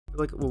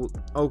Like, well,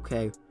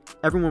 okay.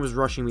 Everyone was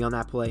rushing me on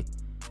that play.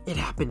 It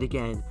happened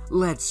again.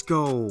 Let's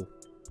go.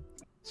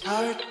 It's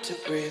hard to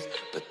breathe,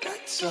 but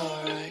that's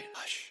alright.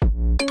 Hush.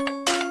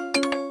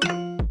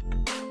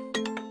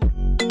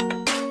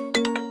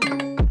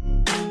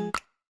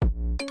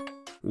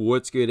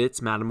 What's good?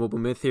 It's Madden Mobile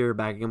Myth here,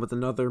 back again with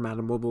another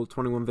Madden Mobile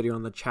 21 video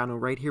on the channel.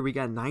 Right here we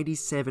got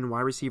 97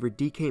 wide receiver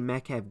DK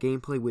Metcalf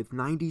gameplay with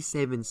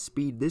 97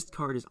 speed. This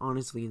card is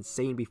honestly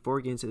insane. Before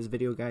we get into this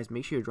video, guys,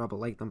 make sure you drop a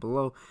like down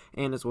below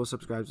and as well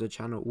subscribe to the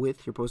channel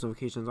with your post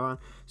notifications on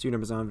so you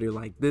never miss on a video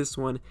like this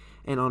one.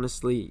 And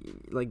honestly,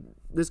 like,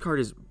 this card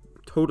is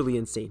totally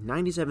insane.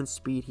 97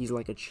 speed. He's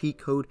like a cheat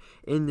code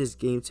in this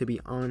game, to be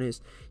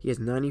honest. He has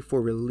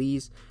 94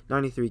 release,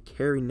 93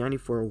 carry,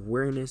 94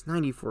 awareness,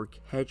 94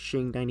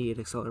 catching, 98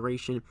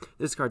 acceleration.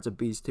 This card's a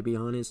beast, to be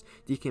honest.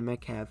 DK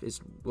Metcalf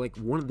is like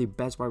one of the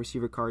best wide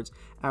receiver cards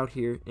out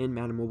here in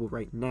Madden Mobile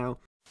right now.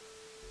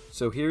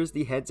 So here's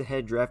the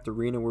head-to-head draft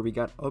arena where we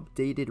got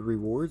updated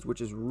rewards,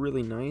 which is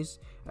really nice.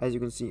 As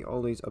you can see,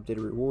 all these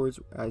updated rewards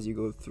as you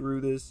go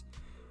through this.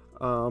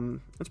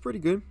 It's pretty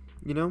good,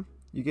 you know.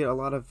 You get a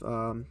lot of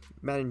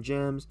Madden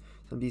gems,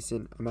 some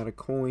decent amount of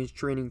coins,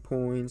 training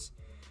points,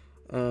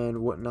 and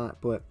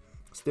whatnot. But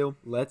still,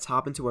 let's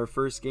hop into our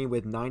first game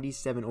with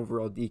 97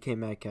 overall DK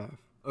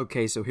Metcalf.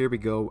 Okay, so here we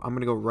go. I'm going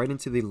to go right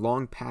into the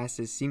long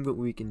passes, seeing what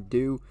we can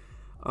do.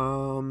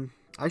 I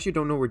actually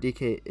don't know where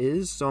DK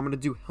is, so I'm going to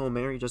do Hail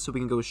Mary just so we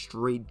can go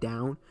straight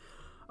down.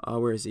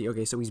 Where is he?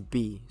 Okay, so he's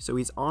B. So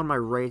he's on my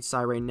right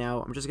side right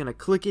now. I'm just going to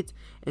click it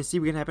and see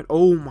what can happen.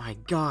 Oh my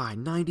god,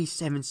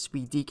 97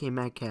 speed DK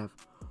Metcalf.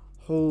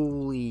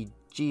 Holy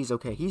jeez.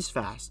 Okay, he's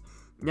fast.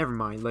 Never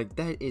mind. Like,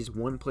 that is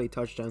one play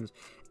touchdowns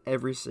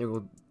every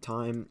single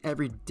time,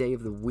 every day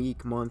of the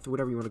week, month,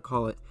 whatever you want to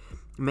call it.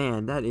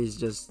 Man, that is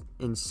just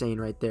insane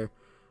right there.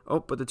 Oh,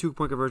 but the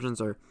 2-point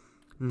conversions are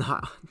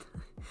not.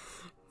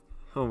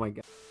 Oh my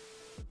god.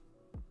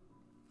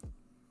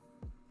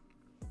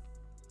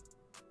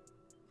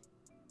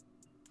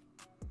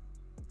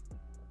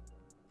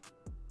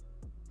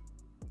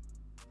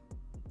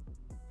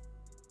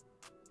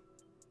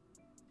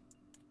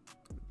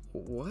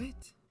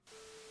 What?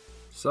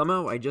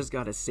 Somehow I just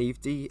got a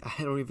safety.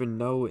 I don't even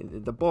know.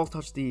 The ball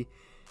touched the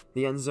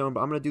end zone, but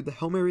I'm going to do the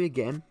Hail Mary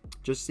again.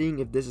 Just seeing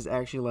if this is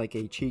actually like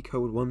a cheat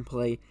code, one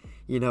play,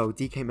 you know,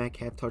 DK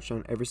Metcalf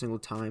touchdown every single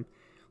time.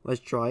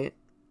 Let's try it.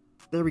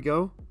 There we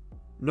go.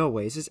 No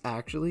way. Is this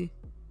actually?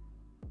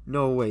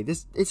 No way.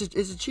 It's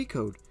a cheat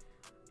code.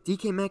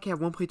 DK Metcalf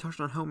one play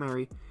touchdown Hail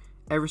Mary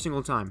every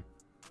single time.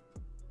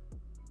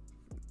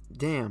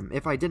 Damn.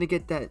 If I didn't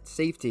get that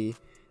safety,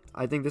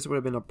 I think this would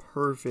have been a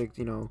perfect,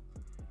 you know,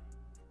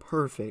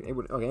 perfect.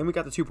 Okay, and we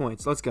got the 2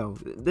 points. Let's go.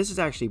 This is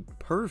actually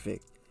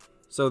perfect.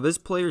 So this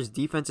player's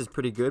defense is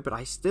pretty good, but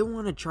I still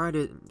want to try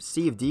to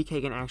see if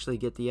DK can actually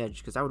get the edge,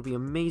 because that would be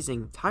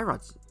amazing.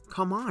 Tyrod,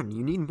 come on.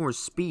 You need more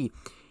speed.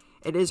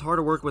 It is hard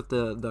to work with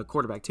the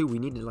quarterback, too. We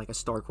needed, like, a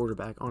star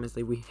quarterback.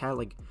 Honestly, we had,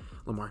 like,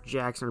 Lamar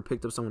Jackson or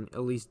picked up someone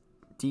at least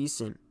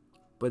decent.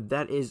 But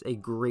that is a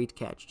great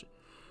catch.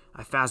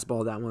 I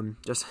fastballed that one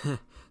just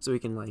so we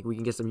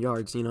can get some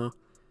yards, you know.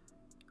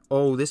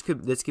 Oh, this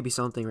could be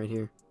something right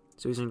here.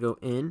 So he's gonna go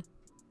in.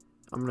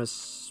 I'm gonna,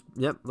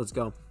 yep, let's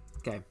go.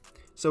 Okay,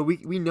 so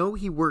we know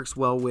he works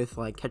well with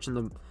like catching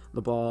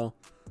the ball,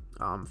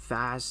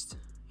 fast.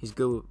 He's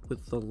good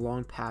with the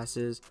long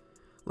passes.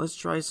 Let's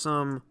try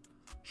some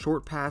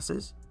short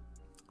passes.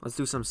 Let's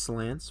do some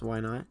slants. Why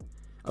not?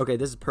 Okay,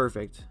 this is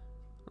perfect.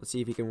 Let's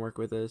see if he can work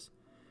with this.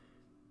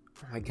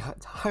 Oh my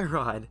god,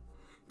 Tyrod.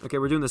 Okay,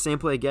 we're doing the same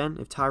play again.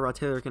 If Tyrod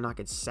Taylor cannot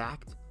get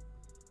sacked.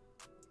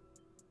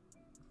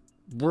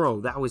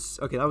 Bro, that was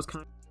okay. That was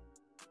kind of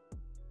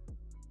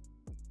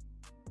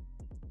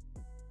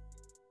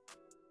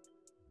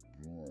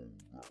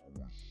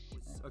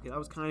okay. That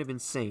was kind of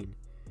insane.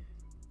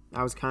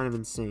 That was kind of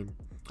insane.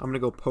 I'm gonna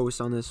go post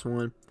on this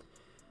one.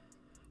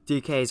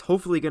 DK is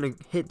hopefully gonna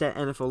hit that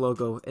NFL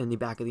logo in the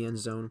back of the end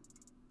zone.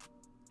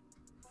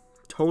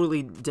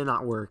 Totally did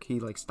not work. He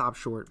like stopped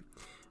short.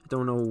 I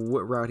don't know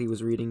what route he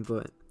was reading,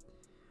 but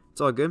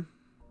it's all good.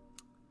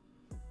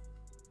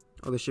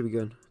 Oh, this should be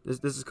good. This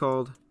is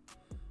called.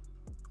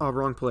 Oh,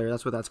 wrong player.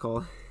 That's what that's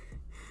called.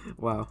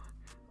 Wow.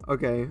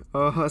 Okay.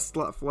 Oh,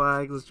 slot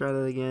flag. Let's try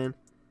that again.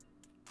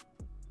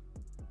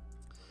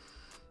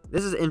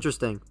 This is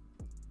interesting.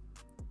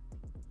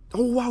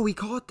 Oh, wow. We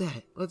caught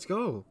that. Let's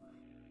go.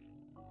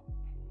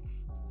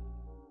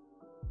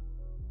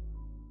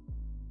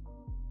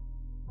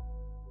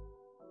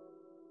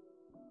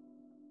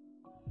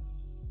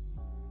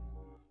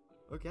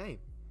 Okay.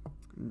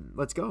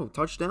 Let's go.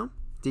 Touchdown.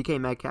 DK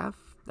Metcalf.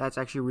 That's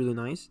actually really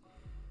nice.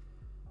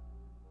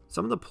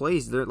 Some of the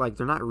plays, they're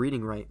not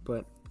reading right,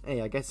 but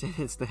hey, I guess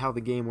it's how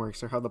the game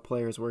works or how the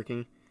player is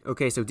working.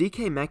 Okay, so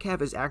DK Metcalf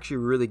is actually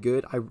really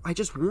good. I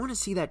just want to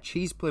see that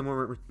cheese play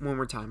one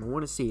more time. I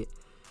want to see it.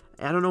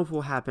 I don't know if it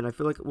will happen. I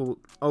feel like it will.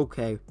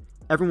 Okay,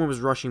 everyone was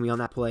rushing me on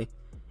that play.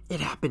 It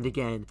happened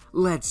again.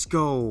 Let's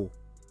go.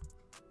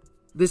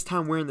 This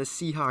time wearing the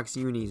Seahawks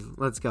unis.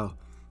 Let's go.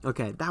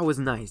 Okay, that was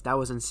nice. That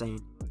was insane.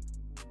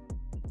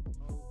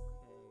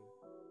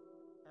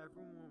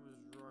 Everyone was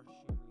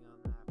rushing me on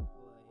that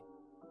play.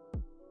 It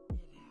happened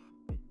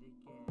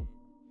again.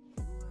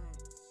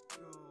 Let's go.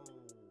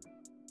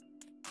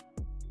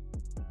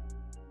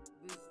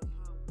 This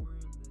time we're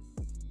in the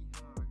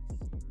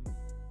Seahawks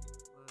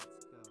unit. Let's go.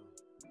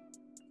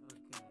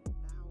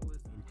 Okay, that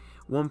was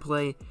one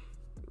play.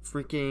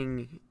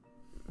 Freaking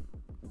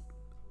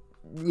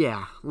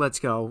yeah, let's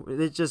go.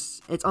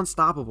 It's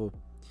unstoppable.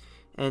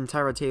 And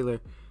Tyrod Taylor,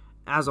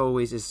 as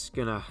always, is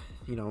gonna,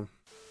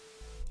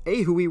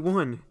 hey, who we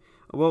won?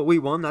 Well, we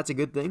won. That's a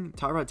good thing.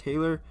 Tyrod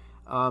Taylor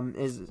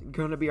is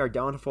gonna be our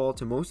downfall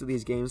to most of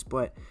these games,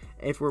 but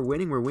if we're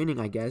winning,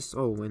 I guess.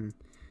 Oh, and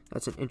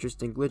that's an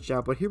interesting glitch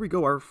out. But here we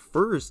go. Our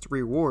first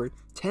reward: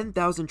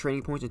 10,000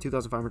 training points and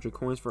 2,500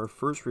 coins for our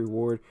first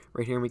reward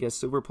right here. And we get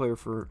silver player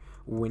for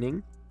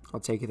winning. I'll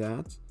take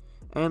that.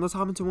 And let's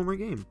hop into one more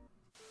game.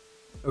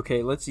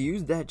 Okay, let's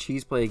use that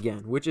cheese play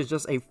again, which is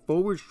just a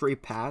forward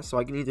straight pass. So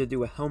I can either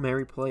do a Hail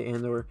Mary play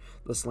and or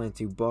the slant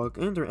 2 buck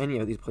and or any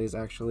of these plays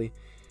actually.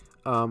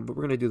 But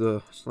we're gonna do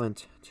the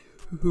slant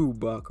 2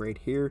 buck right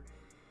here.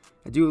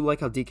 I do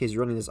like how DK is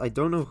running this. I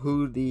don't know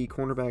who the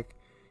cornerback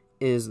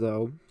is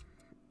though.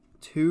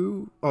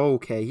 Oh,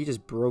 okay, he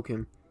just broke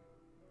him.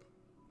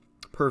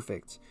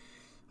 Perfect.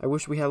 I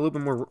wish we had a little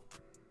bit more.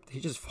 Did he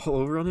just fall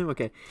over on him?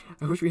 Okay,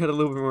 I wish we had a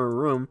little bit more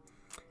room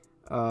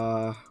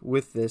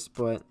with this,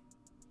 but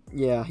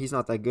yeah, he's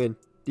not that good.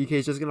 DK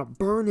is just gonna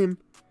burn him.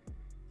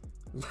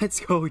 Let's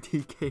go,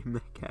 DK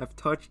Metcalf.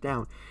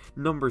 Touchdown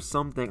number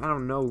something. I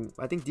don't know.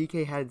 I think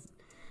DK had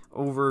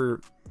over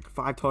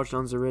 5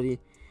 touchdowns already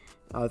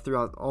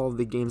throughout all of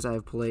the games I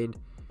have played,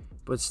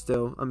 but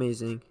still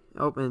amazing.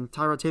 Oh, and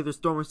Tyrod Taylor's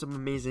throwing some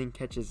amazing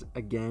catches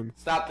again.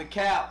 Stop the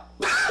cap.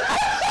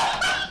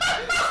 Stop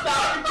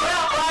the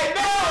cap right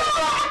now.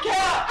 Stop the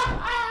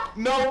cap.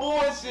 No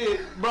bullshit,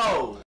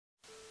 bro.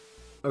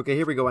 Okay,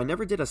 here we go. I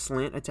never did a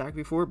slant attack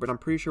before, but I'm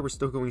pretty sure we're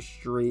still going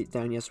straight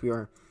down. Yes, we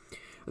are.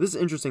 This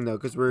is interesting, though,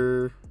 because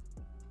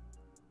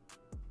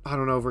I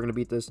don't know if we're going to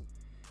beat this.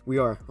 We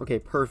are. Okay,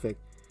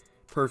 perfect.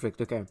 Perfect,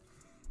 okay.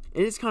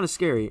 It is kind of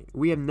scary.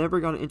 We have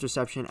never got an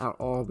interception at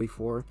all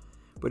before,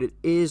 but it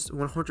is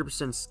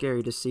 100%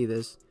 scary to see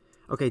this.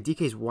 Okay,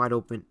 DK's wide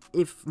open.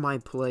 If my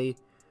play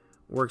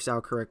works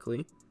out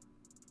correctly.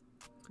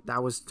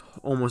 That was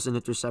almost an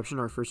interception,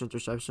 our first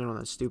interception on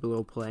that stupid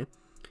little play.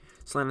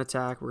 Slant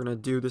attack, we're going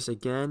to do this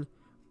again,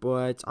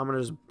 but I'm going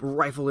to just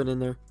rifle it in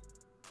there.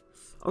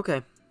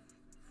 Okay.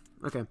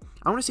 Okay.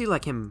 I want to see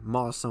like him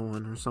maul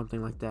someone or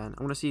something like that.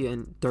 I want to see a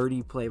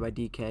dirty play by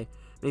DK.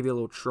 Maybe a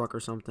little truck or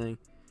something.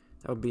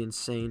 That would be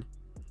insane.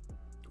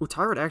 Ooh,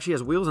 Tyrod actually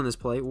has wheels on this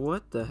play.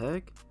 What the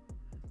heck?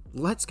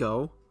 Let's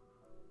go.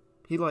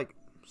 He like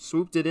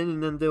swooped it in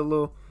and then did a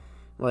little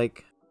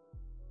like...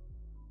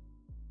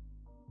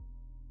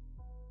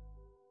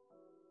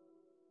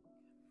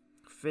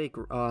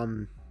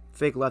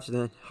 fake left and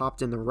then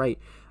hopped in the right.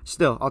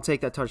 Still, I'll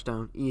take that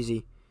touchdown.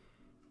 Easy.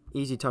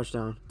 Easy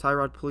touchdown.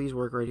 Tyrod, please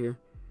work right here.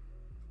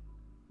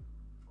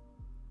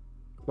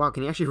 Wow,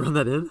 can he actually run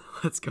that in?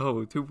 Let's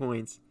go. 2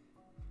 points.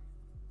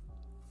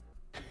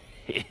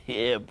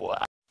 Yeah, boy.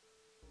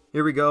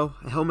 Here we go.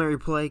 A Hail Mary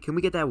play. Can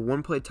we get that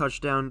one play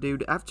touchdown,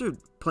 dude? After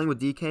playing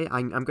with DK,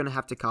 I'm going to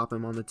have to cop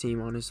him on the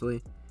team,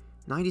 honestly.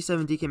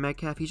 97 DK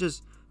Metcalf. He's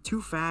just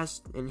too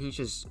fast, and he's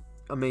just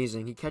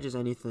amazing. He catches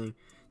anything,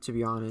 to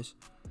be honest.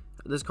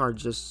 This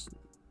card's just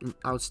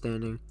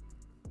outstanding.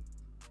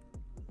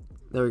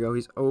 There we go.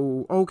 He's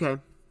okay.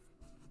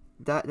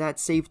 That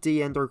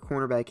safety and our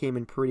cornerback came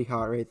in pretty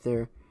hot right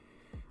there.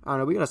 I don't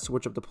know. We gotta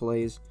switch up the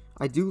plays.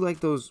 I do like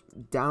those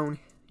down,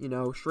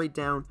 straight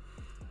down,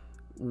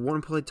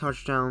 one play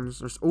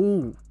touchdowns.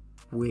 Oh,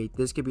 wait,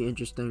 this could be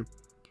interesting.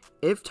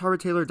 If Tyrod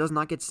Taylor does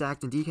not get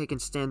sacked and DK can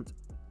stand.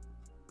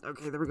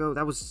 Okay, there we go.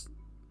 That was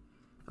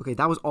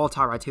all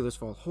Tyrod Taylor's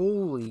fault.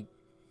 Holy.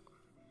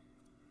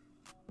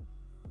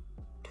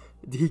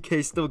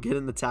 DK still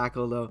getting the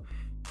tackle though.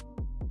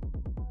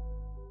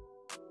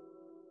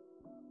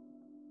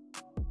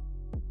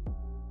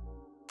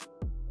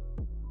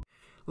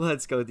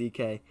 Let's go,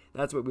 DK.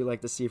 That's what we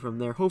like to see from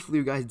there. Hopefully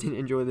you guys did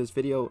enjoy this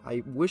video.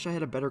 I wish I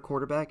had a better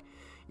quarterback,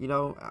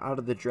 out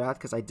of the draft,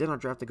 because I did not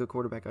draft a good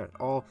quarterback at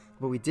all.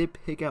 But we did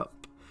pick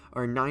up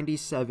our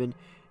 97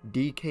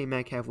 DK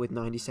Metcalf with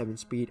 97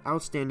 speed.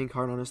 Outstanding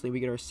card, honestly. We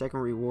get our second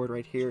reward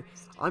right here.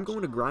 I'm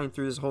going to grind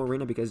through this whole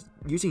arena because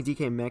using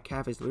DK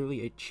Metcalf is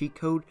literally a cheat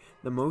code.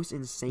 The most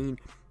insane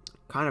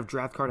kind of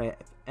draft card I've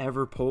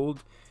ever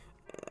pulled.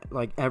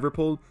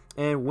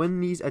 And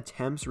when these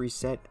attempts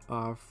reset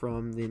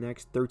from the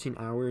next 13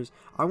 hours,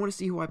 I want to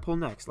see who I pull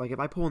next. Like, if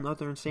I pull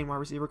another insane wide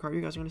receiver card,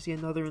 you guys are going to see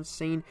another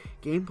insane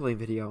gameplay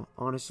video,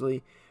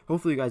 honestly.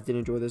 Hopefully you guys did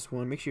enjoy this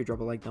one. Make sure you drop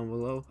a like down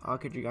below. I'll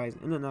catch you guys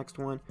in the next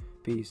one.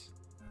 Peace.